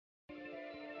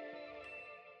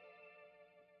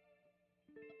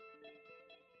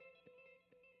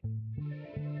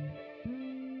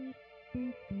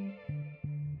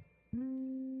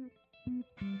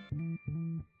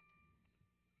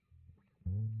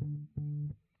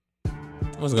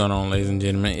What's going on, ladies and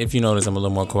gentlemen? If you notice, I'm a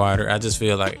little more quieter. I just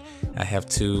feel like I have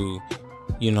to,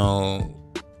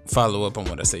 follow up on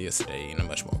what I said yesterday in a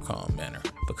much more calm manner,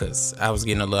 because I was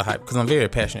getting a little hype, because I'm very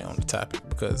passionate on the topic,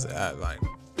 because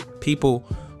people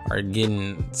are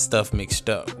getting stuff mixed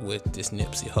up with this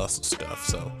Nipsey Hussle stuff.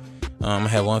 So I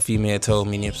had one female told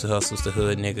me Nipsey Hussle's the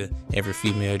hood nigga every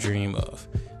female dream of.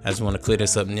 I just want to clear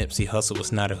this up. Nipsey Hussle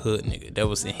was not a hood nigga. That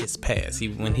was in his past.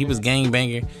 When he was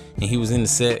gangbanger and he was in the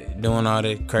set doing all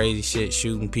that crazy shit,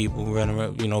 shooting people, running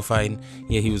around, fighting.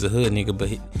 Yeah, he was a hood nigga,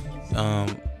 but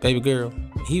baby girl,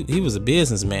 he was a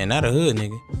businessman, not a hood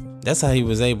nigga. That's how he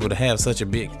was able to have such a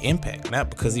big impact. Not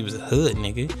because he was a hood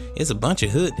nigga. It's a bunch of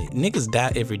hood niggas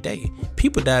die every day.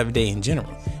 People die every day in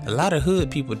general. A lot of hood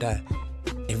people die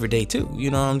every day too. You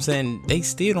know what I'm saying? They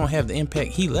still don't have the impact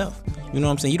he left. You know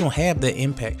what I'm saying? You don't have that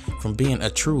impact from being a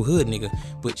true hood nigga.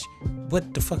 Which,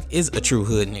 what the fuck is a true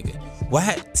hood nigga?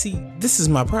 Why? See, this is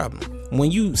my problem. When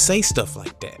you say stuff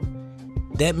like that,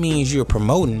 that means you're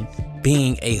promoting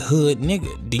being a hood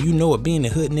nigga. Do you know what being a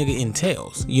hood nigga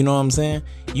entails? You know what I'm saying?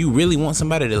 You really want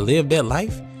somebody to live that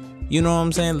life? You know what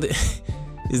I'm saying?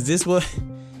 Is this what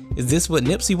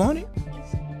Nipsey wanted?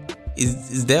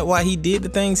 Is that why he did the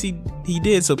things he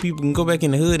did, so people can go back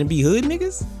in the hood and be hood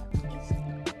niggas?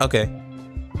 Okay,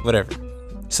 whatever.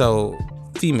 So,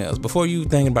 females, before you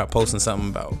thinking about posting something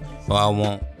about, I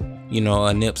want,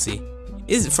 a Nipsey,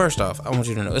 first off, I want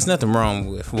you to know, it's nothing wrong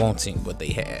with wanting what they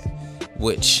had,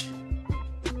 which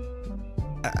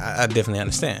I definitely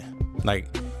understand. Like,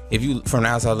 if you from the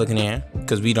outside looking in,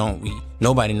 because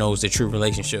nobody knows the true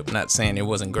relationship. Not saying it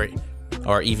wasn't great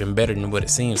or even better than what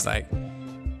it seems like.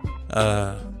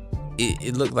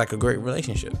 It looked like a great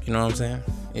relationship. You know what I'm saying?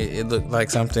 It looked like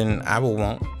something I would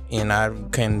want, and I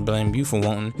can't blame you for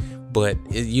wanting. But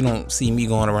you don't see me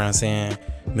going around saying,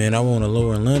 "Man, I want a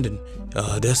Laura London."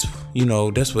 That's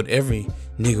what every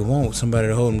nigga wants, somebody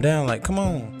to hold him down. Like, come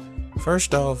on.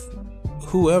 First off,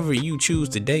 whoever you choose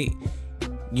to date,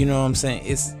 you know what I'm saying?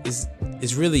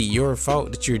 It's really your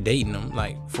fault that you're dating them.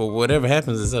 Like, for whatever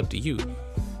happens, it's up to you.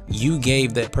 You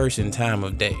gave that person time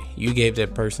of day. You gave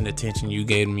that person attention. You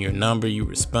gave them your number. You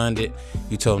responded.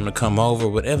 You told them to come over.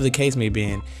 Whatever the case may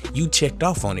be, you checked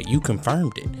off on it. You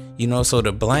confirmed it. So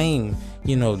to blame,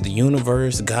 the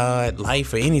universe, God,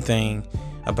 life, or anything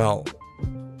about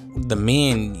the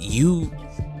men you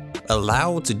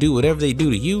allowed to do whatever they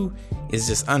do to you is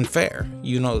just unfair.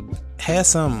 Have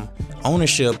some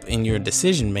ownership in your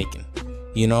decision making.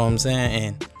 You know what I'm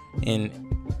saying? And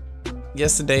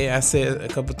yesterday I said a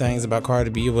couple things about Cardi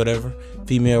B or whatever,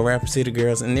 female rapper, city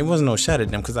girls, and there wasn't no shot at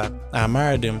them because I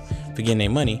admired them for getting their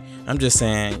money. I'm just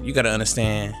saying, you got to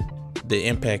understand the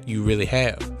impact you really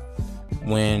have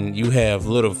when you have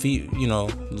little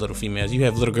females. You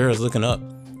have little girls looking up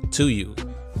to you,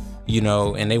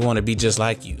 and they want to be just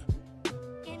like you.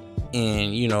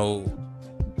 And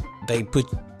they put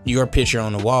your picture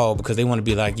on the wall because they want to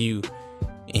be like you,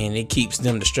 and it keeps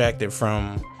them distracted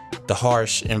from the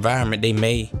harsh environment they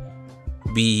may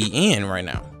be in right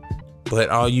now. But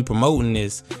all you promoting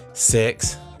is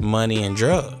sex, money, and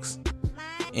drugs.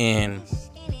 And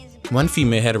one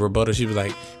female had a rebuttal. She was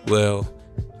like, well,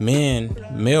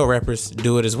 male rappers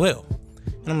do it as well.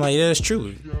 And I'm like, yeah, that's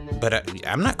true, but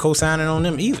I'm not co-signing on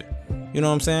them either. You know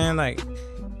what I'm saying? Like,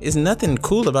 it's nothing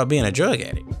cool about being a drug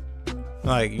addict.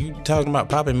 Like, you talking about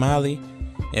popping Molly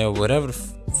and whatever the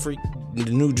freak the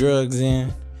new drugs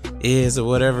is or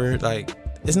whatever. Like,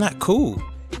 it's not cool.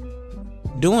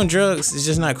 Doing drugs is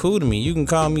just not cool to me. You can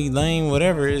call me lame,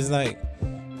 whatever. It's like,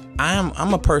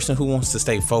 I'm a person who wants to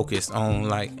stay focused on,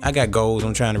 like, I got goals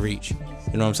I'm trying to reach. You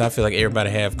know what I'm saying? I feel like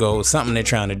everybody have goals, something they're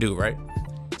trying to do, right?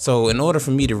 So in order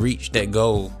for me to reach that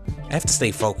goal, I have to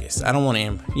stay focused. I don't want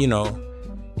to,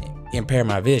 impair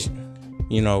my vision.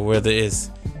 Whether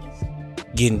it's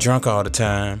getting drunk all the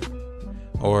time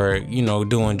or,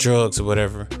 doing drugs or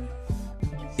whatever.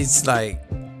 It's like,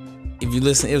 if you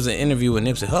listen, it was an interview with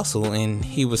Nipsey Hussle, and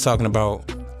he was talking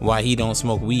about why he don't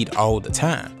smoke weed all the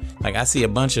time. Like, I see a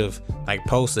bunch of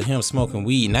posts of him smoking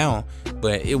weed now,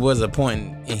 but it was a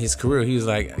point in his career he was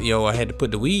like, yo, I had to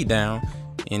put the weed down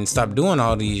and stop doing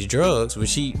all these drugs.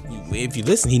 Which if you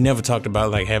listen, he never talked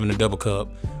about having a double cup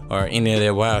or any of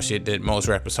that wild shit that most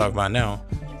rappers talk about now.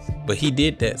 But he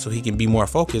did that so he can be more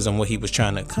focused on what he was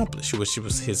trying to accomplish, which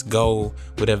was his goal,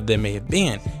 whatever that may have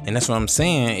been. And that's what I'm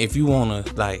saying. If you want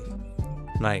to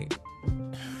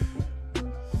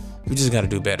we just got to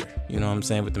do better. You know what I'm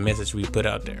saying? With the message we put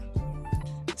out there.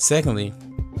 Secondly,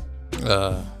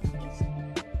 I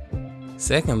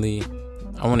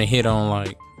want to hit on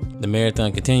the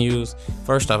marathon continues.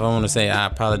 First off, I want to say I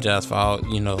apologize for all,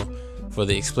 for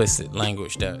the explicit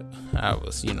language that I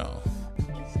was,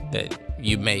 that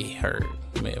you may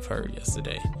have heard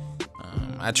yesterday.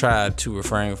 I tried to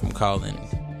refrain from calling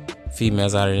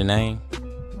females out of their name,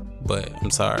 but I'm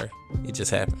sorry, it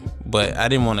just happened. But I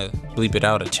didn't want to bleep it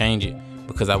out or change it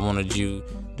because I wanted you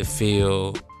to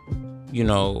feel,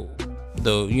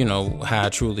 how I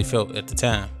truly felt at the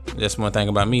time. That's one thing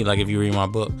about me. Like, if you read my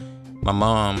book, my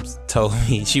mom told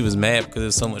me she was mad because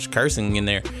there's so much cursing in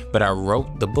there, but I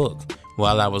wrote the book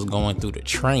while I was going through the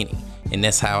training, and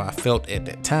that's how I felt at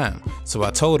that time. So I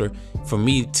told her, for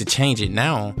me to change it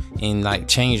now and like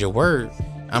change a word,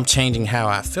 I'm changing how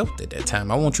I felt at that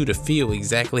time. I want you to feel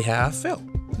exactly how I felt.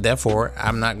 Therefore,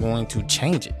 I'm not going to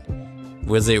change it.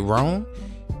 Was it wrong?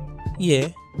 Yeah,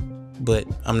 but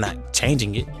I'm not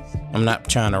changing it. I'm not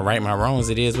trying to right my wrongs.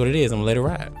 It is what it is. I'm gonna let it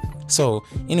ride. So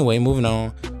anyway, moving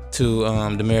on to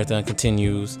the marathon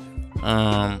continues.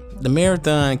 The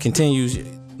marathon continues.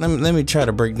 Let me try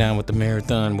to break down what the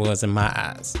marathon was in my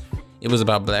eyes. It was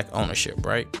about black ownership,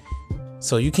 right?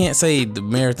 So you can't say the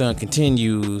marathon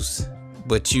continues,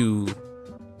 but you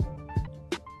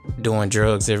doing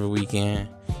drugs every weekend.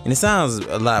 And it sounds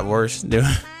a lot worse than,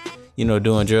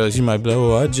 doing drugs. You might be like,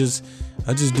 oh, I just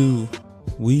do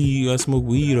weed, I smoke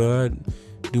weed, or I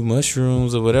do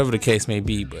mushrooms, or whatever the case may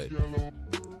be. But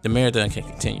the marathon can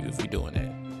continue if you're doing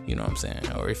that. You know what I'm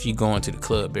saying? Or if you're going to the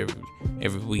club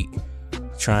every week,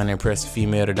 trying to impress a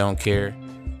female that don't care,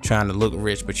 trying to look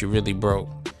rich, but you're really broke.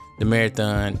 The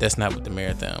marathon, that's not what the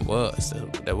marathon was.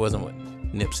 That wasn't what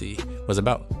Nipsey was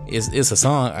about. It's a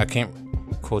song. I can't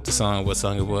quote the song, what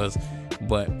song it was,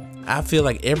 but I feel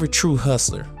like every true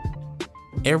hustler,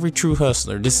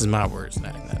 this is my words,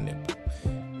 not Nipsey.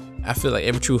 I feel like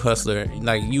every true hustler,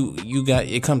 like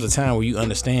it comes a time where you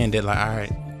understand that, like, all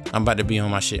right, I'm about to be on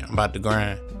my shit. I'm about to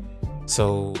grind.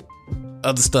 So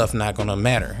other stuff not gonna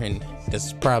matter, and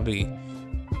that's probably,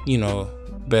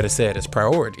 better said, as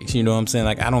priorities. You know what I'm saying?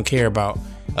 Like, I don't care about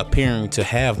appearing to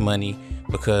have money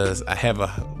because I have a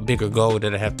bigger goal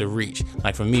that I have to reach.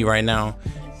 Like, for me right now,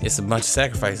 it's a bunch of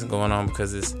sacrifices going on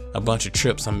because it's a bunch of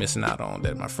trips I'm missing out on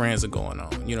that my friends are going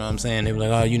on. You know what I'm saying? They be like,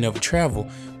 oh, you never travel.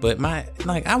 But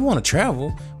I want to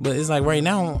travel, but it's like right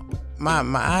now, my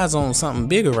eyes on something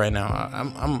bigger right now.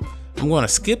 I'm going to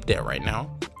skip that right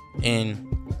now, and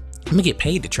I'm gonna get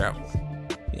paid to travel.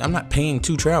 I'm not paying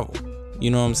to travel. You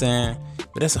know what I'm saying?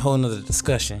 But that's a whole nother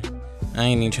discussion. I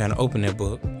ain't even trying to open that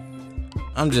book.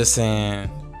 I'm just saying,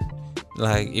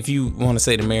 like, if you want to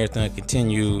say the marathon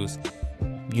continues,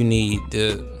 you need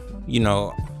to,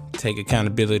 take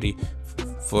accountability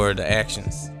for the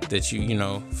actions that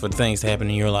for the things that happen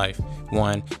in your life.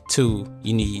 1, 2,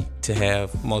 you need to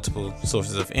have multiple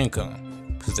sources of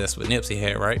income, because that's what Nipsey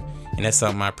had, right? And that's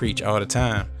something I preach all the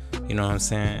time. You know what I'm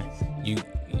saying?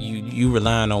 You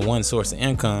relying on one source of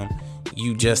income,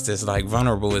 you just as like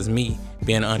vulnerable as me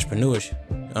being an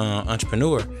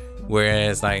entrepreneur.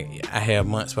 Whereas, like, I have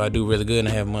months where I do really good and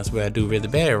I have months where I do really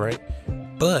bad, right?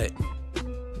 But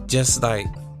just like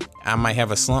I might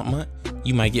have a slump month,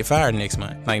 you might get fired next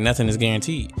month. Like, nothing is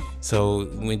guaranteed. So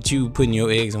when you putting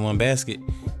your eggs in one basket,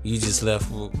 you just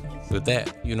left with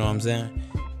that. You know what I'm saying?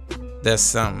 That's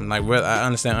something. Like, well, I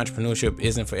understand entrepreneurship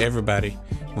isn't for everybody,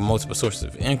 but multiple sources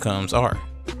of incomes are.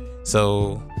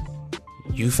 So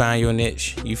you find your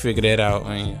niche, you figure that out,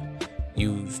 and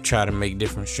you try to make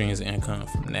different streams of income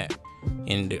from that.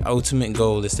 And the ultimate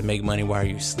goal is to make money while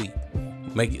you sleep.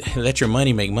 Let your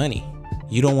money make money.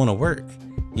 You don't want to work.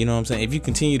 You know what I'm saying? If you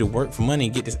continue to work for money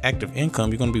and get this active income,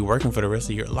 you're going to be working for the rest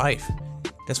of your life.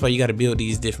 That's why you got to build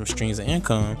these different streams of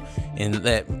income and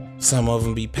let some of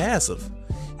them be passive.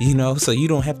 So you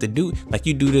don't have to do, like,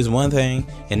 you do this one thing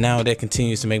and now that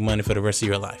continues to make money for the rest of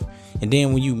your life. And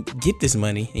then when you get this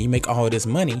money and you make all this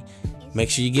money, make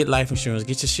sure you get life insurance,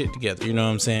 get your shit together. You know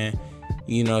what I'm saying?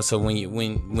 So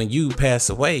when you pass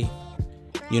away,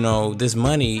 this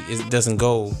money doesn't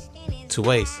go to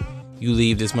waste. You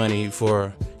leave this money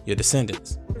for your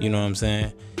descendants. You know what I'm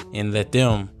saying? And let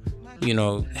them,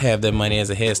 have that money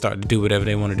as a head start to do whatever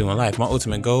they want to do in life. My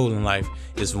ultimate goal in life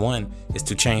is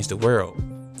to change the world.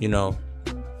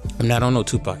 I'm not on no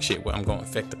Tupac shit where I'm going to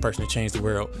affect the person to change the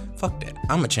world. Fuck that.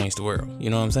 I'm going to change the world. You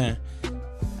know what I'm saying?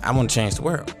 I want to change the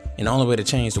world. And the only way to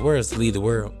change the world is to leave the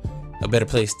world a better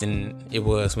place than it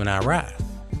was when I arrived.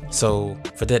 So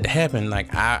for that to happen,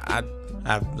 like, I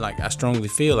strongly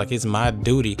feel like it's my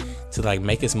duty to, like,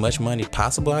 make as much money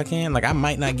possible I can. Like, I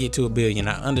might not get to $1 billion.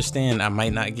 I understand I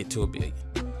might not get to $1 billion,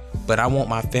 but I want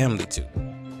my family to.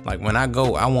 Like, when I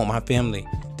go, I want my family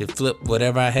to flip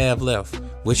whatever I have left,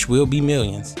 which will be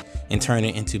millions, and turn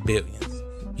it into billions.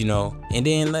 And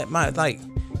then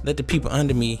let the people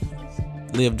under me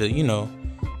live to,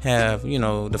 have,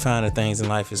 the finer things in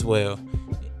life as well.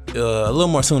 a little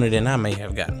more sooner than I may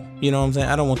have gotten. You know what I'm saying?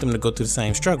 I don't want them to go through the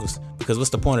same struggles, because what's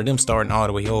the point of them starting all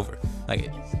the way over?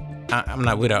 Like, I'm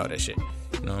not with all that shit.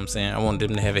 You know what I'm saying? I want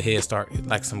them to have a head start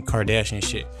like some Kardashian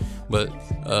shit, but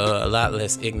a lot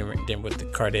less ignorant than what the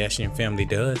Kardashian family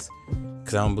does.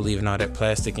 Because I don't believe in all that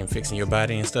plastic and fixing your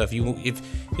body and stuff.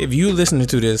 If you listening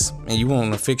to this and you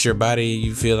want to fix your body,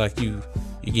 you feel like you're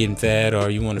getting fat, or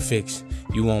you want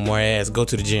more ass, go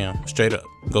to the gym, straight up.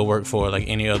 Go work for it like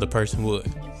any other person would.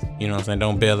 You know what I'm saying?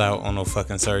 Don't bail out on no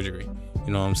fucking surgery.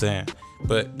 You know what I'm saying?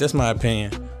 But that's my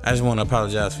opinion. I just want to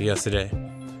apologize for yesterday,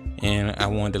 and I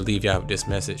wanted to leave y'all with this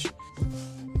message.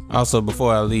 Also,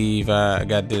 before I leave, I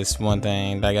got this one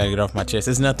thing that I gotta get off my chest.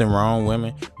 There's nothing wrong,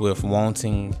 women, with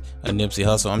wanting a Nipsey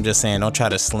Hussle. I'm just saying, don't try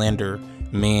to slander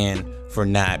men for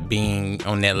not being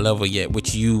on that level yet,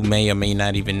 which you may or may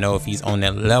not even know if he's on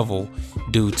that level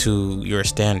due to your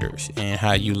standards and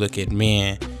how you look at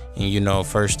men. And, you know,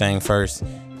 first thing first,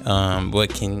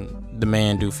 what can the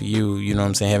man do for you? You know what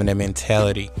I'm saying? Having that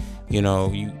mentality, you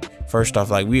know, first off,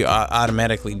 like, we are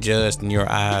automatically judged in your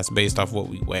eyes based off what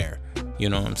we wear. You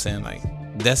know what I'm saying? Like,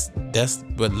 that's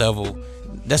what level,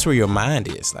 that's where your mind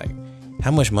is. Like,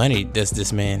 how much money does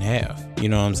this man have? You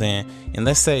know what I'm saying? And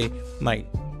let's say, like,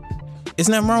 it's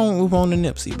not wrong with owning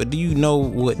Nipsey, but do you know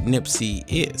what Nipsey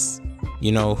is?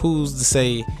 You know, who's to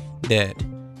say that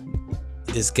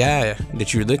this guy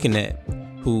that you're looking at,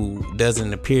 who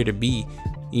doesn't appear to be,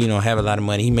 you know, have a lot of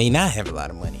money, he may not have a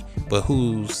lot of money, but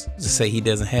who's to say he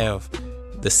doesn't have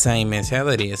the same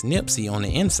mentality as Nipsey on the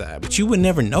inside? But you would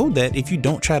never know that if you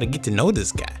don't try to get to know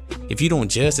this guy. If you don't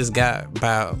judge this guy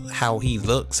by how he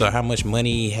looks or how much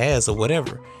money he has or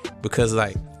whatever. Because,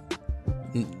 like,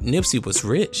 Nipsey was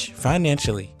rich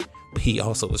financially, but he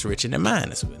also was rich in the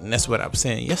mind. And that's what I was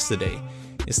saying yesterday.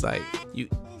 It's like,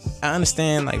 I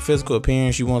understand, like, physical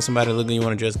appearance, you want somebody to look good, you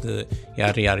want to dress good,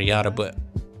 yada yada yada, but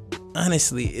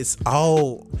honestly, it's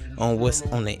all on what's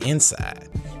on the inside.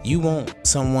 You want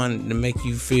someone to make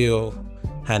you feel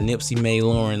how Nipsey made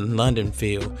Lauren London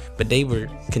feel, but they were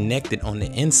connected on the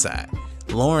inside.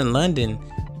 Lauren London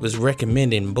was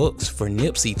recommending books for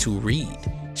Nipsey to read.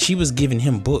 She was giving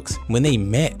him books. When they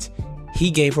met,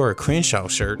 he gave her a Crenshaw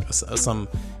shirt, it was a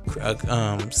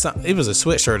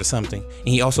sweatshirt or something, and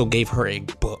he also gave her a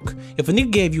book. If a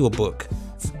nigga gave you a book,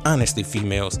 honestly,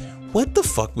 females, what the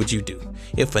fuck would you do?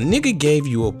 If a nigga gave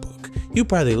you a book, you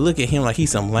probably look at him like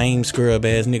he's some lame scrub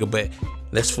ass nigga, but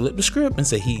let's flip the script and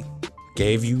say he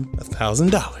gave you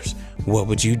 $1,000. What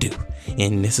would you do?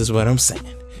 And this is what I'm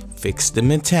saying. Fix the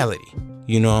mentality.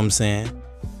 You know what I'm saying?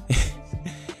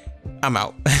 I'm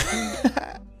out.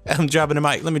 I'm dropping the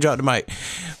mic. Let me drop the mic.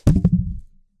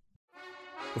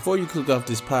 Before you click off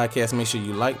this podcast, make sure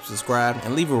you like, subscribe,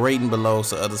 and leave a rating below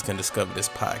so others can discover this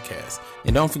podcast.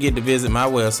 And don't forget to visit my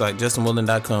website,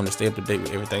 justinwillen.com, to stay up to date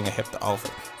with everything I have to offer,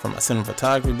 from my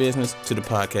cinematography business to the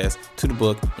podcast to the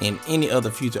book and any other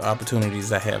future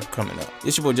opportunities I have coming up.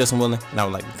 It's your boy Justin Willen, and I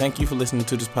would like to thank you for listening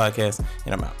to this podcast,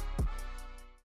 and I'm out.